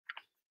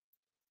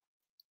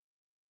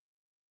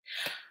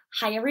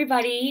Hi,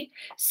 everybody.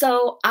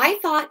 So I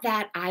thought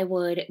that I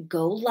would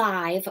go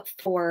live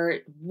for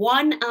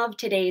one of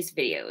today's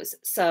videos.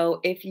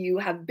 So if you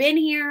have been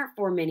here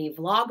for Mini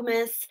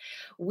Vlogmas,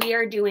 we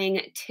are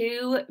doing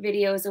 2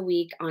 videos a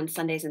week on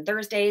Sundays and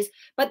Thursdays.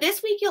 But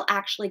this week you'll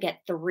actually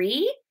get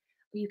 3.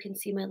 You can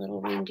see my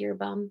little reindeer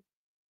bum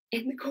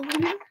in the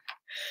corner.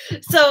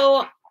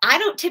 So I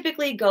don't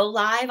typically go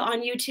live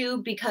on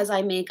YouTube because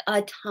I make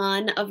a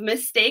ton of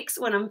mistakes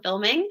when I'm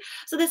filming.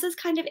 So this is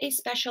kind of a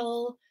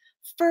special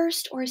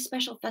first or a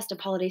special festive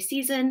holiday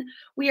season.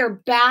 We are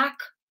back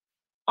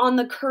on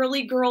the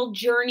curly girl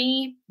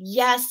journey.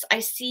 Yes,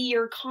 I see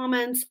your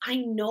comments. I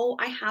know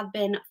I have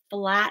been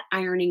flat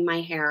ironing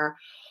my hair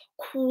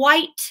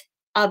quite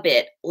a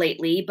bit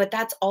lately, but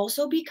that's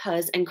also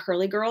because, and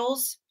curly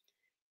girls,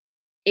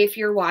 if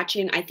you're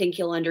watching, I think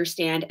you'll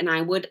understand, and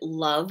I would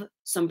love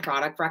some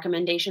product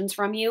recommendations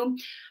from you.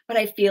 But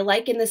I feel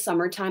like in the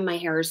summertime, my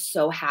hair is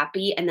so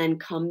happy, and then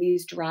come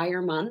these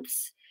drier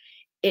months,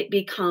 it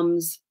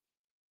becomes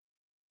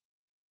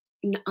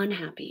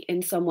unhappy in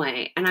some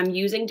way. And I'm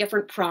using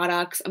different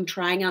products. I'm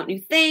trying out new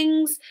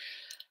things.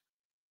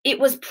 It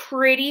was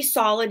pretty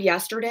solid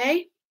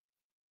yesterday.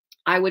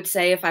 I would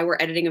say if I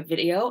were editing a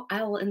video,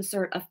 I will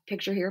insert a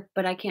picture here,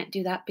 but I can't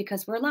do that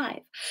because we're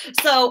live.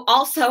 So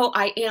also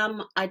I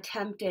am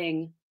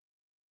attempting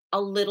a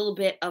little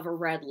bit of a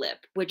red lip,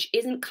 which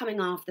isn't coming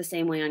off the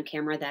same way on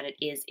camera that it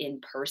is in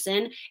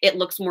person. It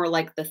looks more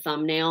like the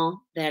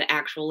thumbnail than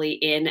actually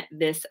in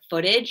this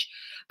footage.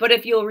 But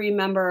if you'll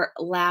remember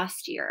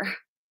last year,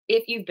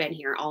 if you've been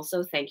here,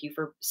 also thank you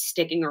for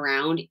sticking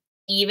around.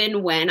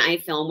 Even when I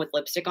film with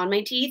lipstick on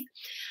my teeth,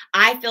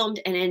 I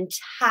filmed an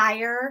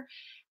entire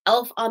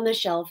Elf on the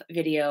Shelf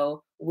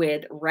video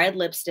with red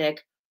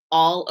lipstick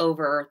all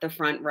over the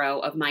front row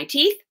of my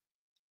teeth,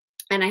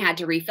 and I had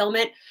to refilm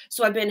it.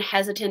 So I've been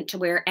hesitant to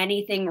wear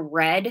anything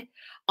red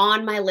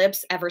on my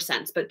lips ever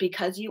since. But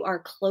because you are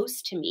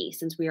close to me,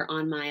 since we are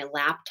on my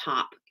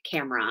laptop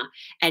camera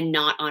and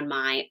not on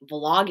my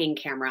vlogging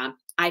camera,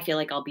 I feel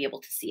like I'll be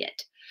able to see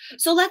it.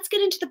 So let's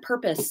get into the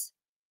purpose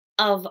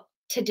of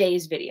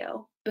today's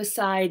video,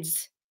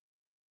 besides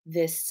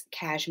this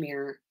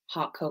cashmere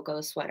hot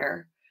cocoa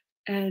sweater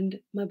and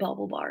my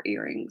bubble bar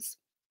earrings.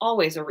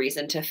 Always a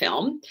reason to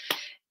film.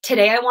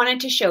 Today I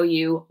wanted to show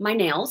you my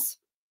nails.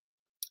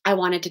 I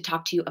wanted to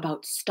talk to you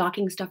about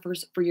stocking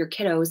stuffers for your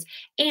kiddos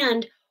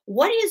and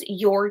what is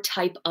your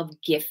type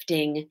of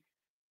gifting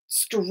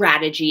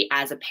strategy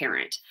as a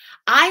parent.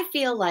 I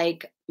feel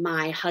like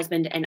my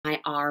husband and I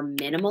are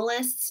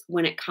minimalists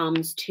when it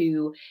comes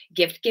to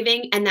gift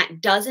giving. And that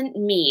doesn't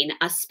mean,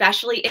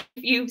 especially if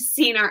you've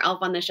seen our Elf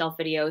on the Shelf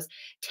videos,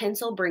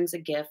 tinsel brings a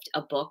gift,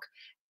 a book,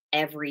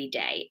 every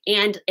day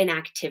and an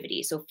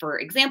activity. So for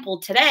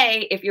example,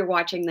 today, if you're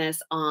watching this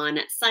on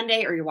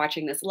Sunday or you're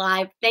watching this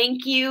live,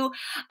 thank you.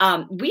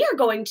 We are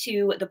going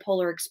to the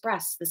Polar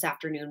Express this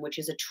afternoon, which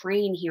is a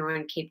train here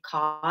on Cape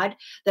Cod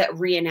that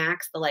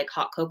reenacts the like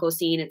hot cocoa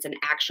scene. It's an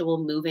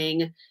actual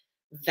moving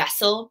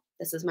vessel.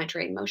 This is my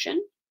train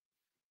motion.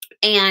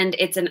 And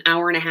it's an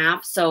hour and a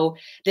half. So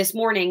this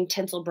morning,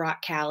 Tinsel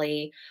brought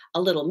Callie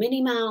a little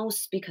Minnie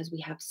Mouse because we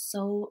have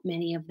so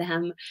many of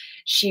them.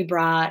 He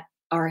brought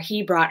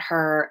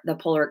her the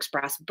Polar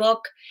Express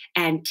book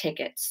and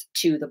tickets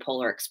to the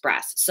Polar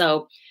Express.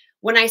 So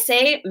when I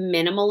say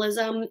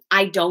minimalism,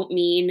 I don't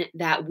mean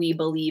that we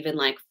believe in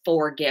like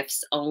 4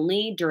 gifts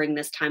only during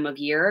this time of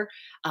year.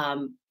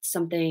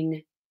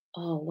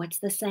 What's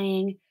the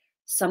saying?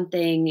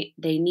 Something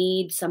they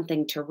need,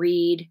 something to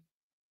read,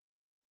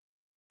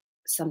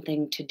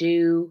 something to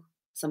do,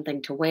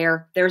 something to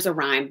wear. There's a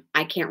rhyme.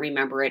 I can't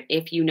remember it.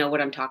 If you know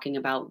what I'm talking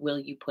about, will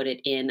you put it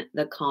in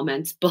the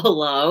comments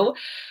below?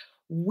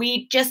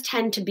 We just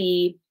tend to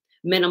be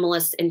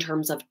minimalists in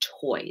terms of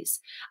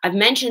toys. I've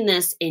mentioned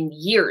this in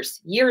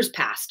years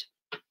past,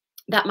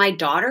 that my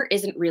daughter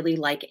isn't really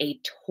like a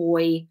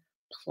toy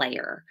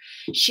player.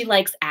 She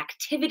likes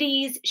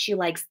activities, she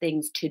likes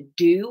things to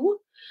do,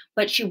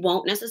 but she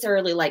won't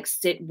necessarily like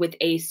sit with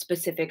a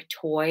specific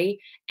toy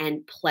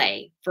and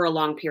play for a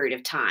long period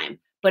of time.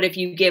 But if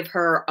you give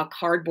her a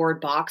cardboard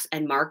box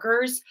and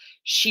markers,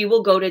 she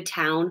will go to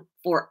town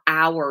for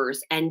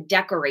hours and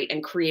decorate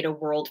and create a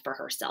world for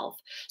herself.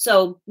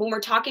 So when we're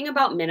talking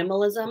about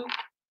minimalism,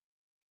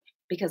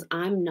 because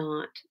I'm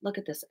not, look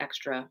at this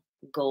extra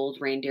gold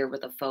reindeer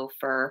with a faux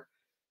fur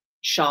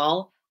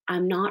shawl.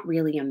 I'm not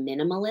really a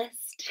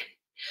minimalist,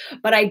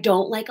 but I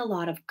don't like a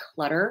lot of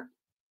clutter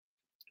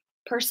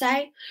per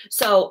se.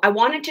 So I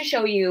wanted to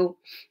show you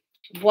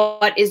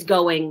what is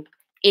going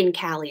in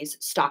Callie's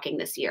stocking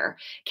this year.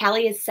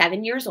 Callie is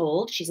 7 years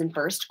old. She's in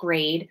 1st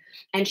grade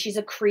and she's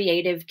a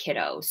creative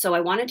kiddo. So I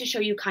wanted to show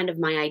you kind of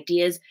my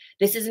ideas.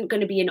 This isn't going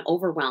to be an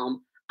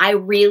overwhelm. I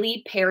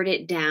really pared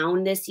it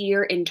down this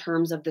year in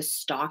terms of the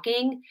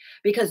stocking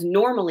because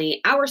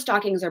normally our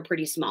stockings are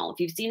pretty small. If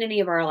you've seen any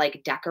of our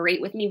like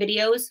decorate with me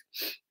videos,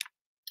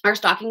 our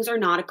stockings are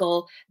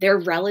nautical. They're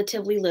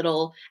relatively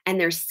little and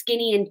they're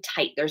skinny and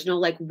tight. There's no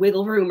like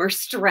wiggle room or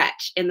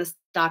stretch in the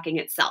stocking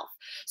itself.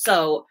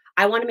 So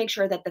I want to make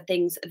sure that the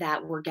things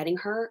that we're getting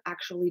her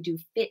actually do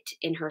fit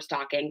in her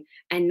stocking.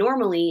 And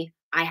normally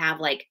I have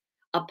like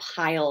a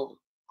pile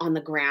on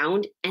the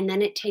ground, and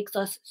then it takes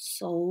us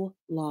so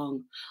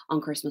long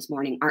on Christmas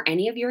morning. Are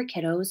any of your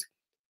kiddos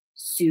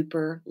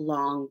super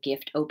long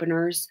gift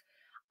openers?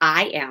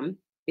 I am,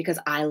 because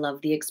I love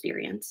the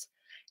experience.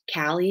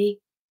 Callie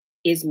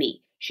is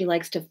me. She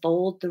likes to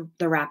fold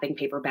the wrapping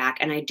paper back,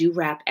 and I do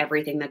wrap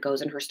everything that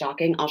goes in her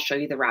stocking. I'll show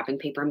you the wrapping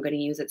paper I'm going to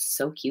use. It's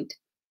so cute.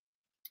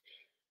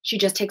 She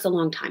just takes a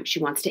long time. She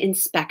wants to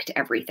inspect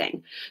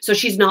everything. So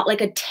she's not like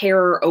a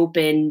terror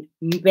open,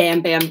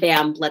 bam, bam,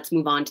 bam, let's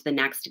move on to the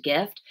next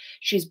gift.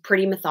 She's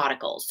pretty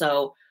methodical.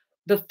 So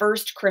the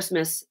first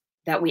Christmas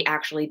that we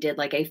actually did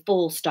like a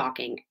full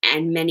stocking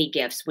and many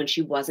gifts when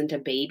she wasn't a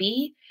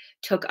baby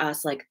took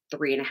us like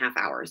 3.5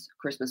 hours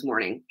Christmas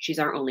morning. She's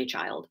our only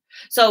child.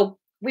 So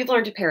we've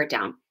learned to pare it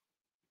down.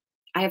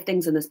 I have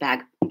things in this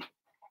bag.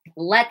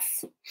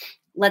 Let's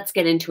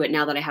get into it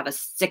now that I have a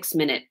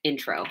 6-minute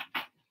intro.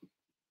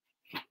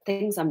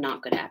 Things I'm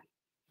not good at.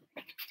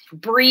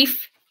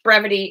 Brief,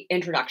 brevity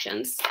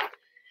introductions.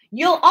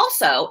 You'll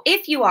also,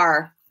 if you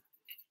are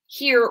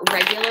here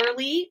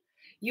regularly,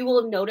 you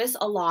will notice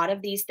a lot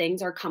of these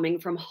things are coming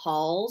from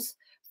hauls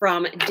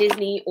from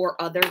Disney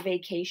or other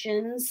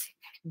vacations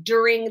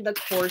during the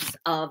course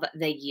of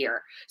the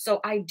year. So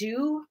I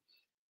do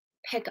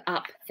pick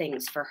up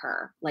things for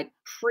her like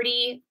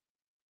pretty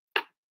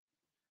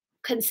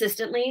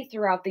consistently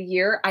throughout the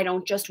year. I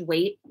don't just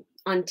wait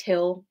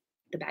until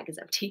the bag is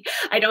empty.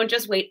 I don't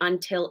just wait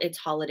until it's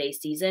holiday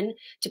season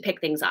to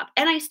pick things up.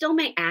 And I still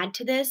may add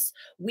to this.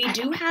 We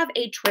do have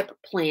a trip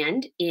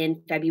planned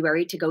in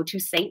February to go to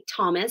St.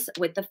 Thomas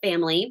with the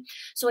family.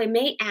 So I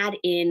may add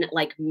in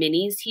like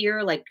minis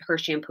here, like her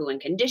shampoo and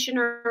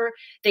conditioner,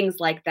 things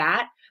like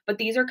that. But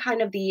these are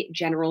kind of the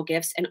general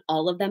gifts, and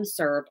all of them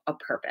serve a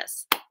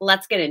purpose.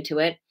 Let's get into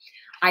it.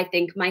 I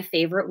think my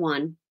favorite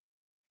one,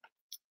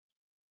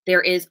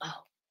 it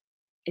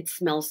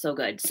smells so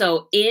good.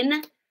 So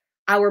in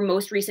our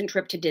most recent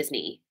trip to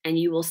Disney, and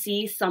you will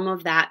see some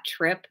of that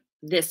trip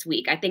this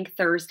week. I think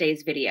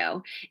Thursday's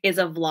video is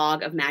a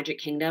vlog of Magic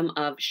Kingdom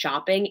of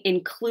shopping,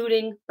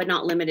 including but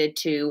not limited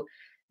to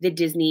the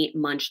Disney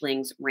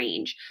Munchlings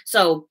range.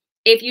 So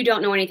if you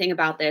don't know anything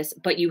about this,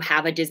 but you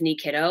have a Disney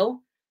kiddo,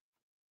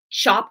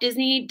 Shop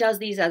Disney does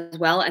these as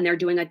well, and they're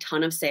doing a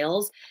ton of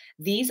sales.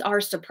 These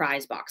are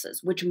surprise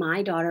boxes, which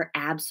my daughter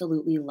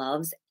absolutely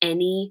loves.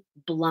 Any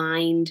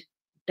blind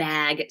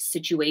bag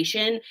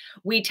situation,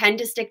 we tend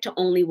to stick to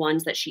only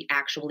ones that she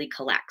actually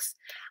collects.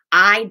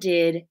 I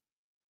did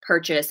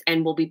purchase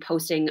and will be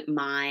posting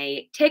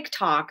my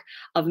TikTok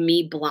of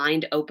me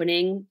blind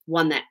opening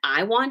one that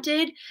I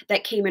wanted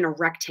that came in a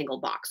rectangle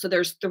box. So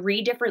there's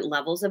 3 different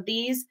levels of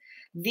these.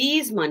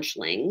 These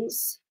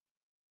Munchlings,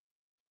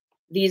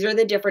 these are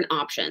the different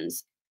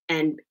options.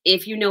 And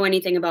if you know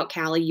anything about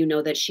Callie, you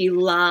know that she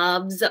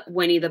loves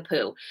Winnie the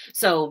Pooh.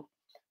 So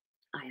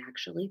I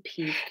actually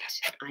peeked.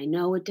 I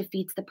know it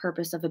defeats the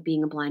purpose of it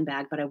being a blind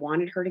bag, but I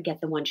wanted her to get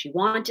the one she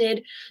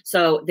wanted.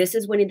 So this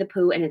is Winnie the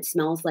Pooh, and it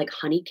smells like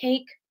honey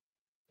cake.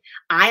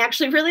 I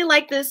actually really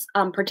like this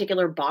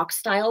particular box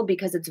style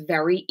because it's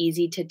very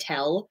easy to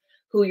tell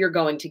who you're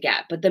going to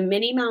get. But the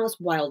Minnie Mouse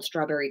Wild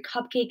Strawberry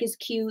Cupcake is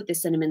cute. The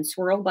Cinnamon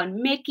Swirl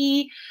Bun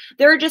Mickey.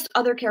 There are just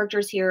other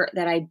characters here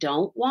that I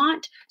don't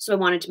want. So I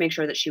wanted to make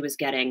sure that she was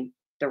getting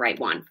the right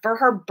one. For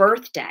her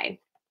birthday,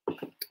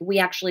 we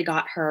actually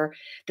got her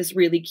this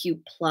really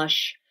cute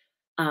plush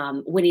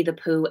Winnie the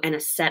Pooh and a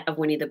set of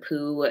Winnie the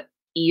Pooh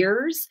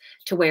ears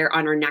to wear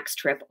on our next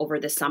trip over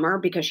the summer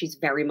because she's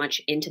very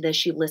much into this.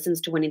 She listens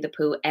to Winnie the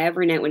Pooh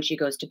every night when she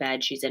goes to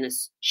bed. She's in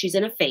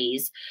a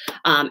phase,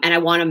 and I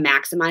want to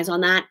maximize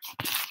on that.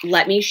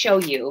 Let me show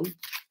you.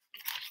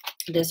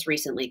 This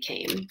recently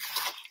came.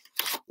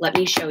 Let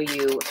me show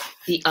you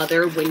the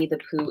other Winnie the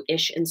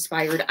Pooh-ish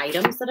inspired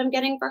items that I'm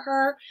getting for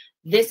her.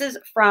 This is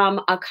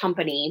from a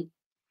company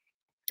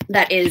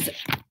that is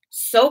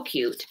so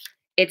cute.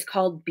 It's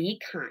called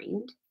Be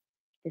Kind.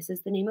 This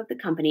is the name of the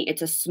company.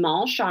 It's a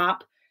small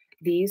shop.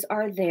 These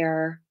are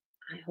their,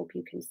 I hope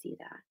you can see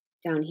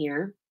that down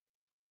here.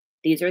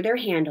 These are their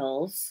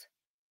handles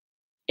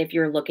if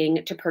you're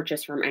looking to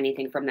purchase from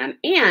anything from them.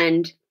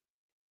 And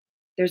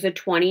there's a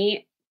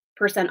 20%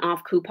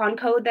 off coupon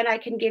code that I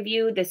can give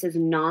you. This is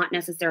not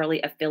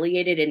necessarily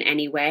affiliated in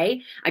any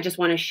way. I just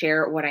want to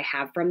share what I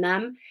have from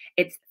them.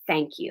 It's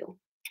thank you.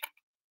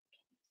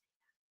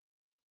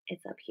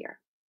 It's up here.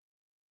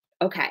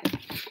 Okay.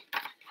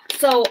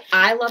 So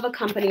I love a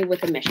company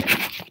with a mission.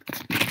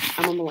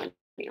 I'm a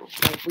millennial,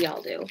 like we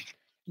all do.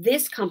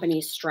 This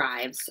company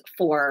strives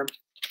for,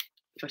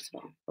 first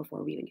of all,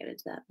 before we even get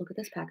into that, look at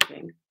this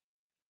packaging.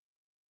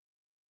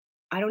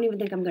 I don't even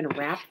think I'm going to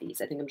wrap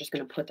these. I think I'm just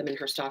going to put them in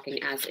her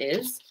stocking as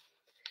is.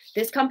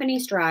 This company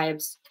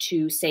strives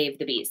to save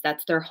the bees.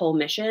 That's their whole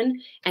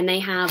mission. And they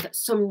have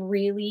some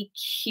really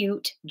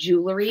cute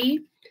jewelry.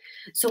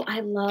 So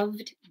I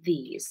loved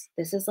these.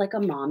 This is like a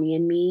Mommy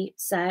and Me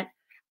set.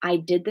 I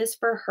did this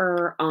for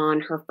her on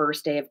her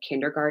first day of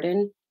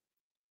kindergarten.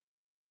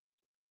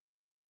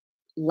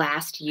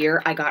 last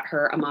year, I got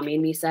her a Mommy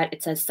and Me set.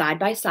 It says side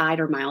by side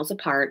or miles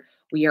apart.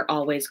 We are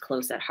always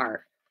close at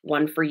heart.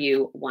 One for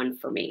you, one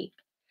for me.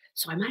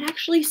 So I might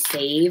actually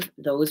save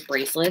those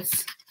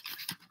bracelets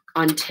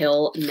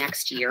until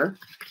next year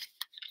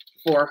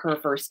for her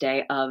first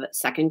day of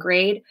second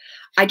grade.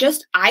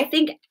 I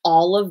think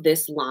all of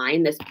this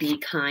line, this Be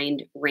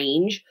Kind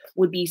range,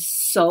 would be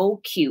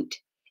so cute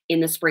in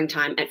the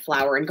springtime at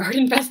Flower and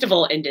Garden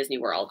Festival in Disney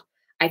World.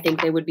 I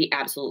think they would be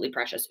absolutely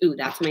precious. Ooh,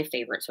 that's my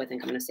favorite. So I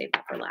think I'm going to save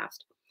that for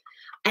last.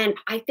 And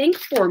I think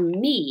for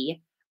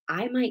me,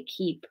 I might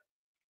keep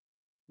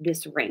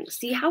this ring.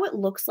 See how it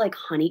looks like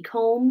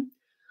honeycomb,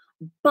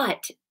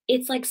 but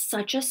it's like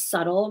such a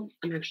subtle,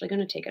 I'm actually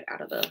going to take it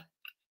out of the,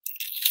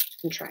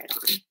 and try it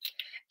on.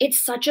 It's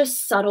such a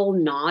subtle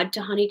nod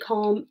to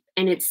honeycomb,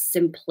 and it's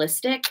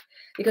simplistic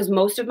because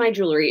most of my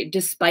jewelry,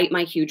 despite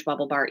my huge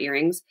bubble bar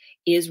earrings,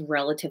 is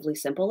relatively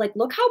simple. Like,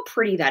 look how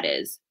pretty that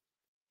is.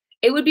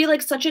 It would be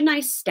like such a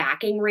nice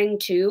stacking ring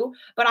too,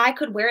 but I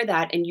could wear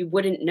that and you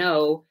wouldn't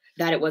know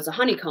that it was a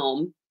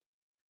honeycomb.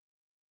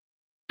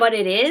 But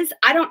it is.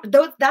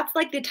 That's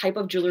like the type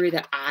of jewelry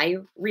that I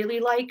really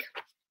like.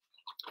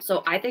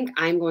 So I think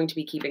I'm going to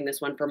be keeping this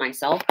one for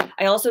myself.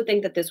 I also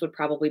think that this would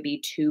probably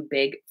be too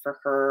big for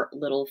her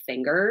little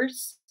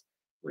fingers.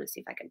 I want to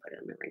see if I can put it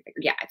on my ring finger.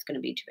 Yeah, it's going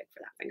to be too big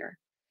for that finger.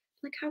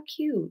 Like, how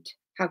cute.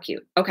 How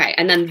cute. Okay,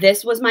 and then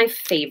this was my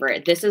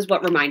favorite. This is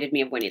what reminded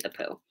me of Winnie the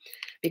Pooh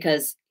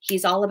because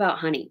he's all about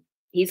honey.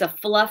 He's a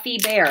fluffy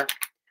bear,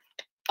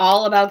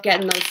 all about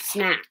getting those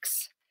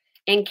snacks.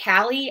 And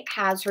Callie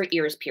has her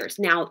ears pierced.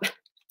 Now,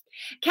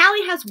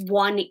 Callie has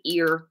one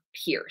ear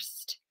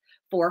pierced.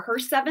 For her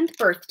 7th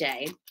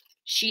birthday,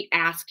 she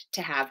asked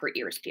to have her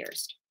ears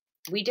pierced.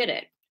 We did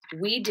it.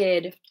 We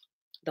did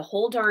the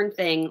whole darn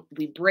thing.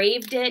 We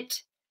braved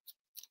it.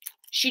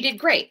 She did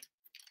great.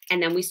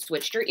 And then we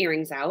switched her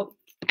earrings out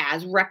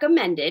as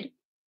recommended.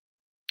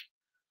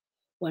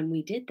 When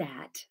we did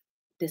that,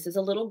 this is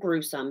a little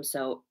gruesome.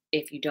 So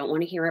if you don't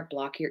want to hear it,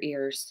 block your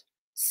ears.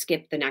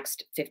 Skip the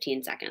next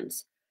 15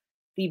 seconds.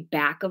 The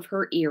back of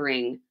her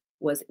earring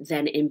was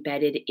then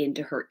embedded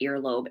into her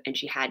earlobe and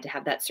she had to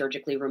have that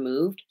surgically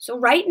removed. So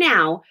right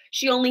now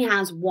she only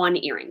has one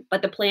earring,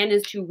 but the plan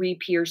is to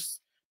re-pierce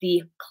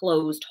the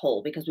closed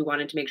hole because we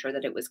wanted to make sure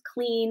that it was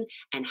clean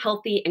and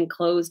healthy and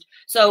closed.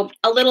 So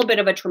a little bit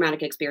of a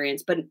traumatic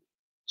experience, but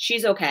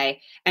she's okay.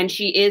 And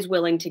she is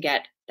willing to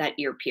get that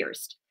ear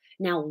pierced.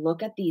 Now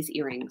look at these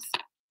earrings.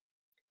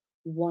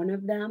 One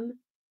of them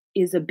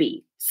is a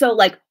bee. So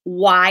like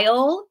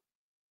while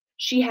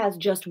she has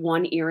just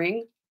one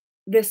earring,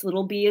 this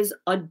little bee is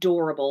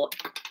adorable.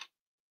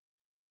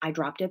 I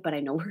dropped it, but I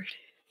know where it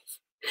is.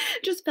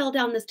 Just fell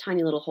down this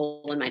tiny little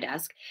hole in my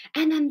desk.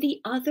 And then the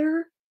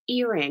other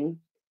earring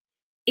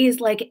is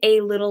like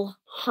a little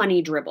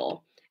honey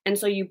dribble. And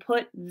so you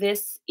put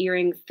this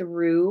earring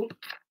through,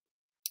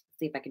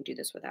 see if I can do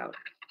this without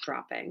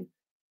dropping,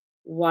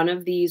 one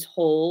of these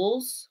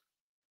holes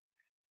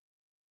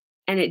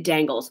and it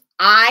dangles.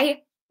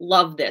 I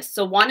love this.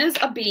 So one is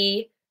a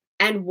bee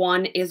and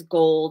one is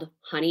gold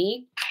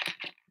honey.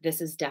 This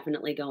is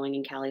definitely going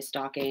in Callie's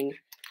stocking.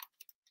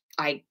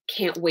 I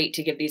can't wait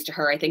to give these to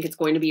her. I think it's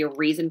going to be a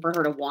reason for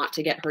her to want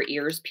to get her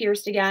ears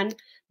pierced again.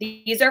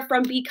 These are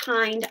from Be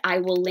Kind. I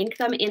will link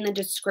them in the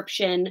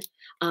description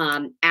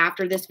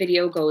after this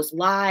video goes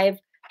live.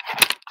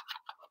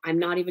 I'm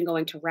not even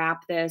going to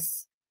wrap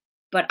this,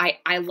 but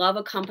I love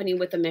a company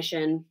with a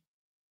mission.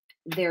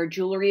 Their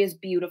jewelry is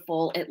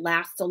beautiful. It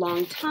lasts a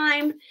long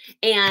time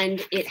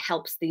and it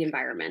helps the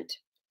environment.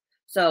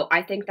 So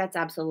I think that's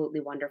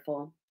absolutely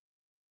wonderful.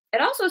 It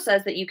also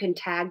says that you can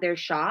tag their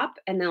shop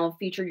and they'll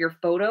feature your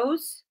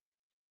photos.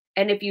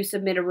 And if you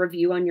submit a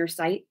review on their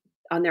site,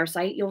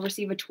 you'll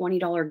receive a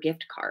 $20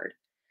 gift card.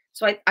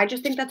 So I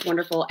just think that's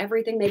wonderful.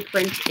 Everything they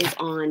print is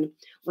on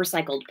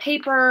recycled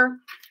paper.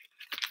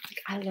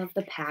 I love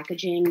the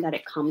packaging that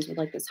it comes with,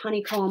 like this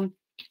honeycomb.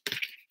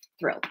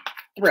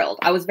 Thrilled.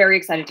 I was very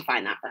excited to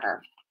find that for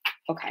her.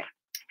 Okay,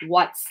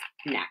 what's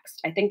next?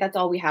 I think that's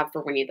all we have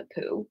for Winnie the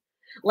Pooh.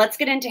 Let's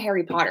get into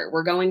Harry Potter.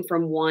 We're going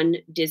from one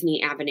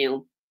Disney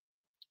avenue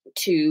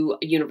to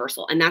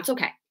Universal, and that's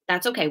okay.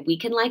 That's okay. We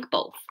can like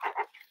both.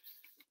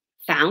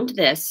 Found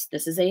this.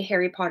 This is a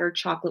Harry Potter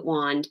chocolate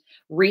wand.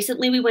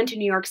 Recently, we went to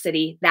New York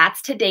City.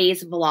 That's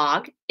today's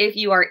vlog. If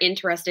you are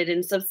interested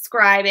in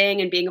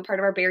subscribing and being a part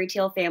of our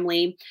BariTale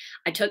family,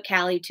 I took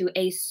Callie to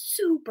a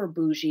super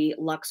bougie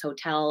luxe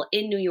hotel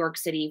in New York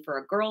City for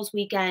a girls'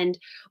 weekend.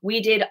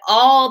 We did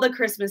all the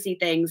Christmassy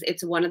things.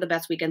 It's one of the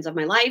best weekends of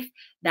my life.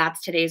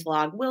 That's today's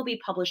vlog. Will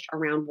be published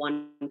around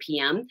 1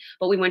 p.m.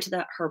 But we went to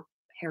the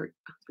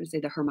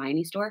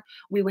Hermione store.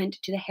 We went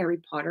to the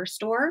Harry Potter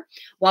store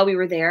while we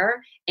were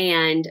there.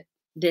 And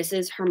this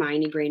is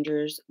Hermione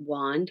Granger's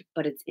wand,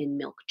 but it's in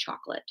milk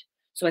chocolate.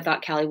 So I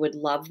thought Callie would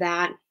love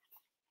that.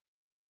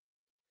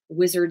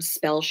 Wizard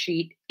spell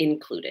sheet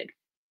included.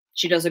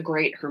 She does a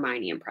great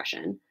Hermione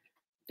impression.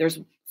 There's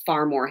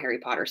far more Harry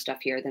Potter stuff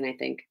here than I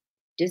think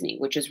Disney,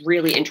 which is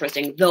really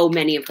interesting, though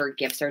many of her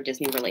gifts are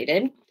Disney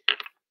related.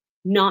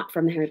 not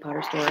from the Harry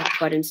Potter store,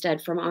 but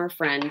instead from our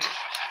friend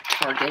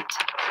Target.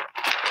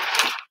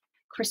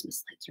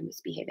 Christmas lights are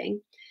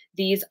misbehaving.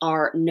 These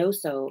are no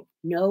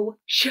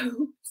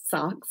show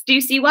socks. Do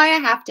you see why I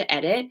have to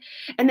edit?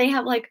 And they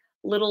have like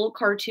little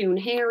cartoon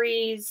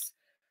Harrys.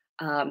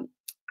 Um,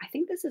 I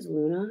think this is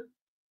Luna.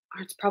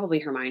 Or it's probably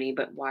Hermione,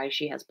 but why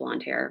she has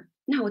blonde hair?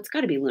 No, it's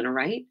got to be Luna,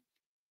 right?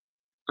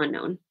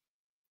 Unknown,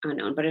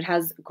 unknown. But it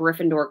has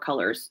Gryffindor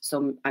colors,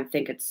 so I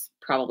think it's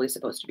probably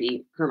supposed to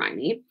be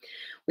Hermione.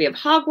 We have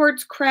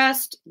Hogwarts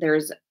crest.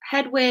 There's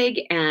Hedwig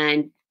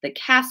and the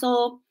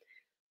castle.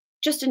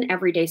 Just an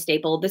everyday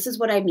staple. This is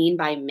what I mean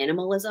by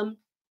minimalism,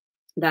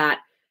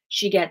 that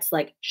she gets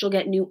like, she'll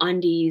get new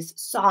undies,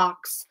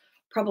 socks,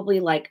 probably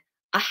like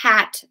a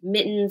hat,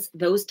 mittens,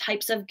 those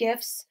types of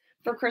gifts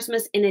for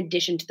Christmas, in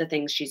addition to the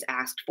things she's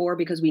asked for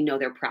because we know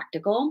they're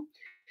practical.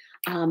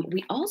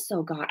 We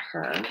also got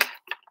her,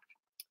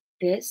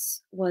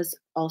 this was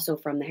also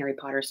from the Harry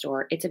Potter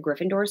store. It's a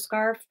Gryffindor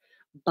scarf,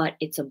 but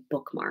it's a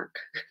bookmark.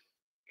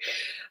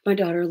 My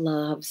daughter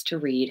loves to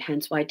read,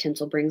 hence why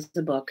Tinsel brings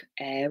the book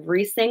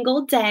every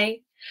single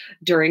day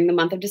during the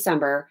month of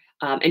December.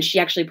 And she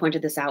actually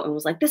pointed this out and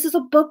was like, this is a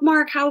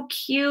bookmark. How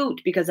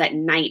cute. Because at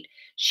night,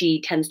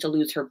 she tends to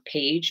lose her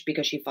page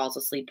because she falls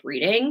asleep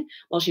reading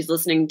while she's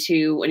listening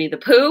to Winnie the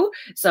Pooh.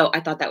 So I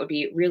thought that would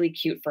be really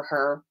cute for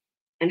her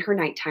and her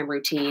nighttime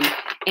routine.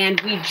 And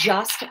we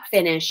just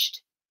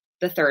finished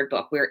the third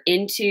book. We're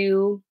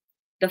into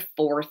the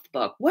fourth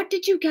book. What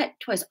did you get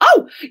twice?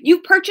 Oh,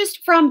 you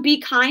purchased from Be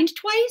Kind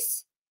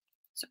twice?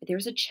 So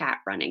there's a chat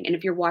running. And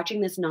if you're watching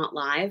this not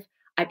live,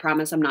 I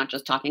promise I'm not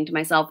just talking to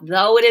myself,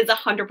 though it is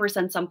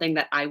 100% something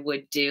that I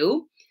would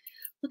do.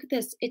 Look at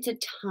this. It's a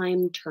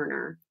time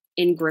turner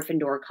in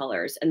Gryffindor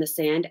colors, and the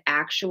sand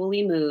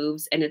actually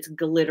moves and it's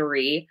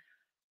glittery.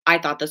 I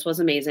thought this was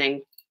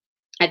amazing.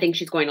 I think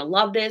she's going to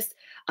love this.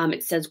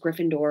 It says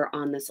Gryffindor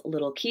on this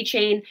little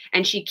keychain,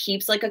 and she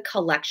keeps like a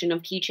collection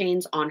of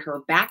keychains on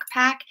her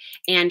backpack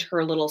and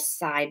her little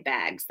side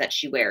bags that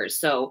she wears.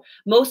 So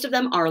most of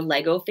them are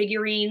Lego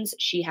figurines.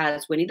 She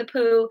has Winnie the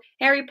Pooh,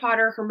 Harry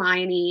Potter,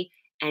 Hermione,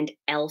 and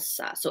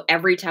Elsa. So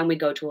every time we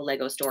go to a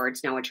Lego store,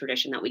 it's now a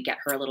tradition that we get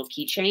her a little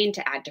keychain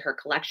to add to her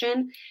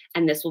collection.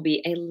 And this will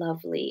be a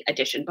lovely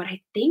addition. But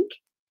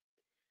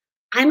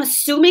I'm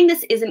assuming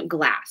this isn't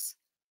glass,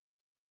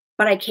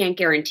 but I can't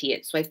guarantee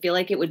it. So I feel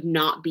like it would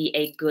not be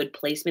a good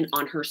placement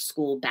on her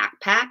school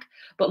backpack,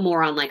 but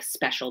more on like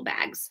special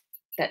bags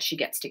that she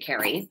gets to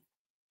carry.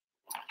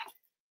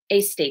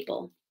 A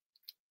staple,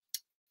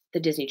 the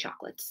Disney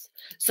chocolates.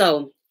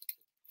 So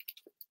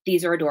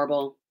these are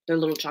adorable. They're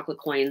little chocolate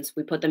coins.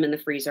 We put them in the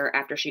freezer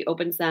after she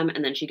opens them,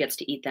 and then she gets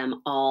to eat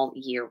them all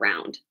year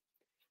round.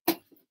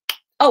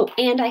 Oh,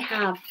 and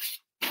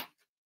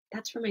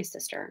that's for my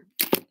sister.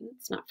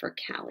 It's not for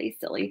Callie,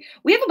 silly.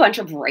 We have a bunch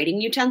of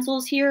writing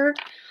utensils here.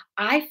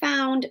 I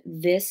found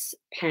this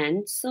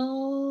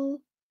pencil?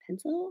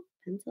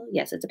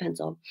 Yes, it's a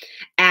pencil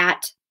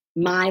at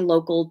my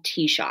local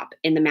tea shop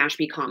in the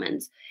Mashpee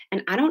Commons.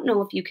 And I don't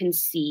know if you can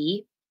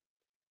see,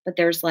 but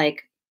there's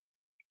like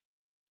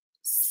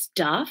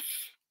stuff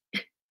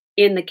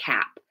in the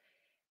cap.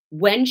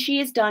 When she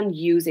is done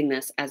using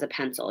this as a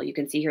pencil, you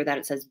can see here that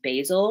it says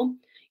basil.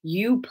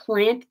 You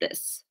plant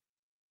this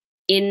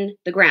in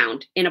the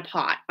ground in a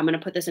pot. I'm going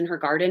to put this in her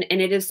garden,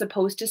 and it is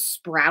supposed to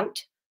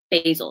sprout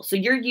basil. So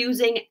you're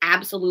using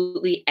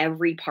absolutely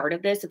every part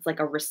of this. It's like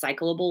a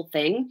recyclable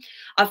thing.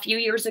 A few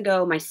years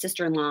ago, my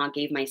sister-in-law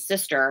gave my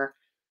sister,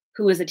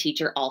 who is a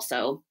teacher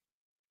also,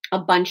 a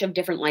bunch of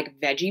different like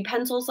veggie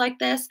pencils like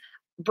this.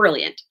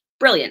 Brilliant.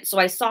 Brilliant. So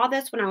I saw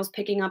this when I was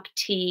picking up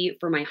tea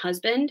for my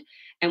husband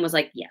and was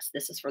like, yes,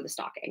 this is for the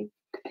stocking.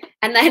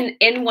 And then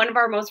in one of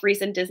our most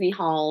recent Disney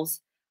hauls,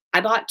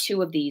 I bought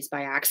 2 of these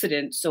by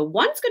accident. So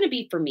one's going to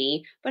be for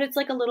me, but it's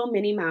like a little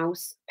Minnie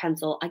Mouse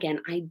pencil. Again,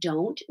 I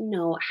don't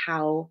know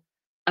how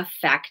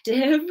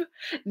effective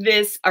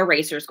this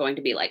eraser is going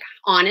to be. Like,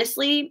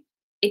 honestly,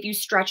 if you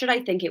stretch it,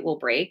 I think it will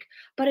break,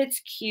 but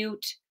it's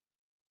cute.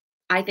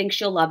 I think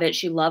she'll love it.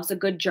 She loves a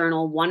good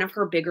journal. One of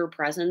her bigger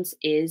presents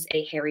is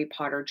a Harry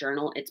Potter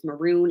journal. It's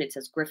maroon. It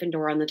says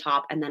Gryffindor on the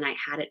top. And then I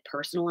had it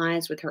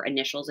personalized with her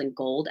initials in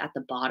gold at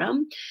the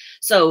bottom.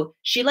 So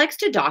she likes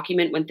to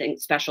document when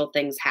special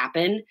things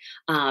happen.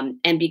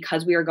 And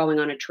because we are going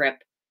on a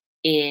trip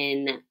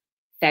in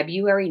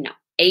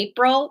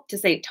April to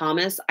St.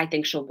 Thomas, I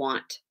think she'll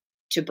want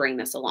to bring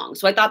this along.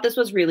 So I thought this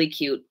was really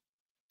cute.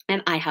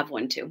 And I have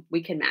one too.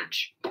 We can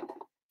match.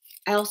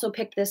 I also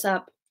picked this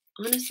up.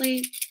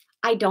 Honestly,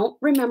 I don't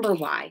remember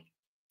why.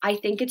 I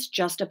think it's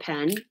just a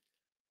pen.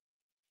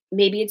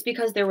 Maybe it's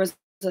because there was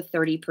a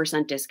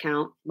 30%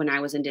 discount when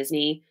I was in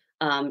Disney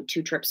 2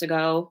 trips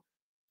ago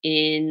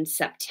in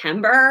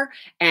September.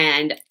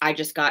 And I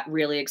just got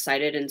really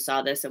excited and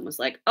saw this and was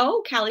like,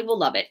 oh, Callie will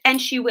love it. And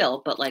she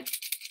will. But like,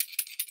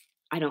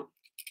 I don't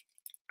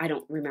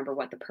remember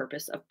what the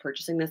purpose of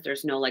purchasing this.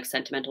 There's no like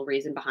sentimental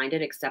reason behind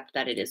it, except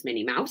that it is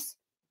Minnie Mouse.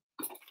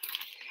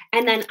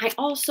 And then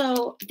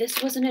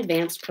this was an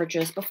advanced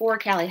purchase before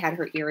Callie had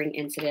her earring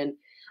incident.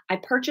 I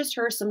purchased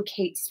her some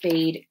Kate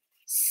Spade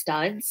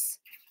studs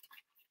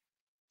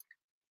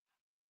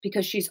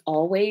because she's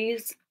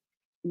always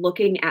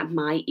looking at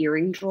my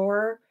earring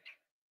drawer.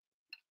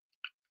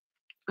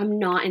 I'm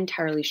not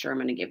entirely sure I'm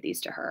going to give these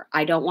to her.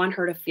 I don't want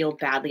her to feel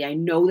badly. I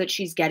know that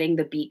she's getting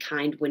the Be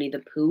Kind Winnie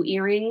the Pooh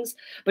earrings,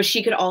 but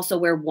she could also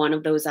wear one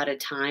of those at a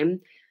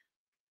time.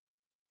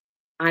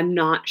 I'm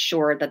not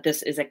sure that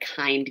this is a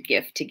kind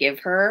gift to give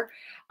her.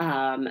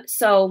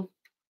 So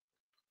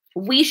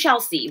we shall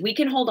see. We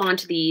can hold on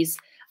to these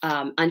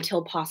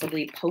until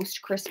possibly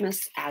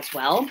post-Christmas as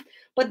well.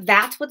 But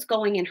that's what's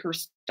going in her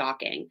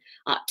stocking.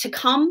 To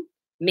come,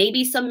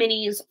 maybe some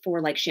minis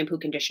for like shampoo,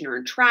 conditioner,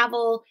 and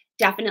travel.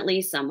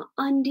 Definitely some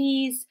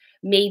undies.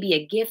 Maybe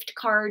a gift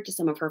card to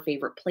some of her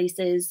favorite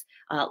places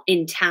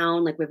in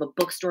town. Like we have a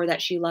bookstore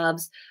that she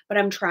loves. But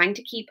I'm trying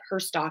to keep her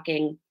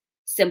stocking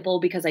simple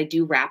because I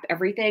do wrap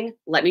everything.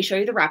 Let me show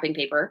you the wrapping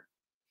paper.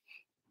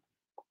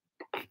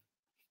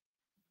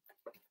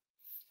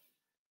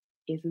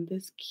 Isn't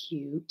this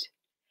cute?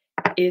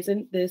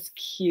 Isn't this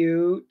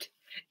cute?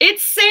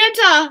 It's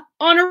Santa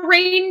on a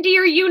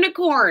reindeer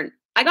unicorn.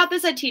 I got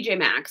this at TJ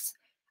Maxx.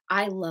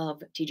 I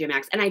love TJ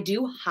Maxx. And I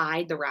do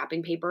hide the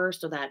wrapping paper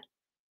so that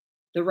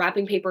the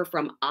wrapping paper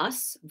from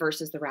us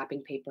versus the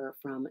wrapping paper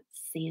from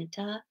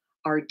Santa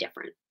are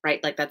different,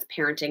 right? Like that's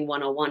parenting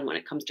 101 when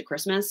it comes to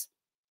Christmas.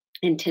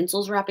 And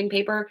Tinsel's wrapping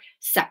paper,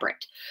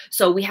 separate.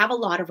 So we have a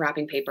lot of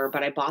wrapping paper,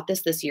 but I bought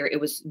this year. It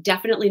was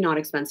definitely not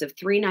expensive,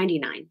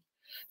 $3.99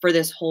 for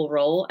this whole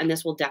roll. And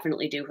this will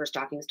definitely do her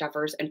stocking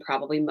stuffers and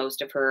probably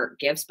most of her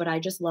gifts. But I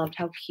just loved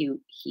how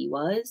cute he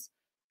was.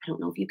 I don't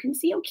know if you can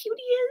see how cute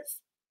he is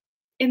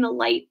in the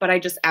light, but I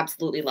just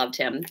absolutely loved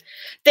him.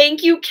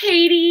 Thank you,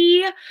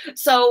 Katie.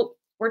 So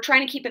we're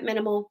trying to keep it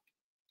minimal.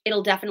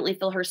 It'll definitely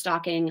fill her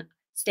stocking.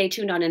 Stay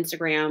tuned on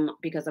Instagram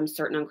because I'm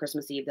certain on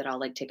Christmas Eve that I'll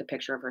like take a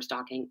picture of her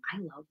stocking. I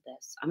love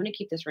this. I'm going to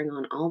keep this ring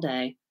on all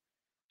day.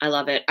 I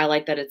love it. I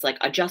like that it's like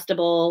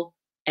adjustable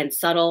and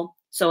subtle.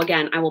 So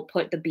again, I will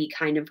put the Be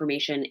Kind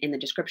information in the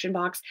description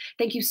box.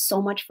 Thank you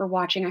so much for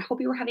watching. I hope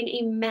you are having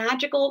a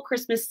magical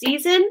Christmas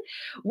season.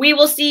 We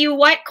will see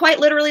you quite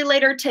literally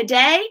later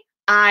today.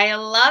 I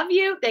love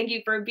you. Thank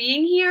you for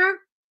being here.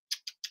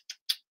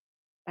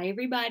 Bye,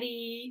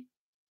 everybody.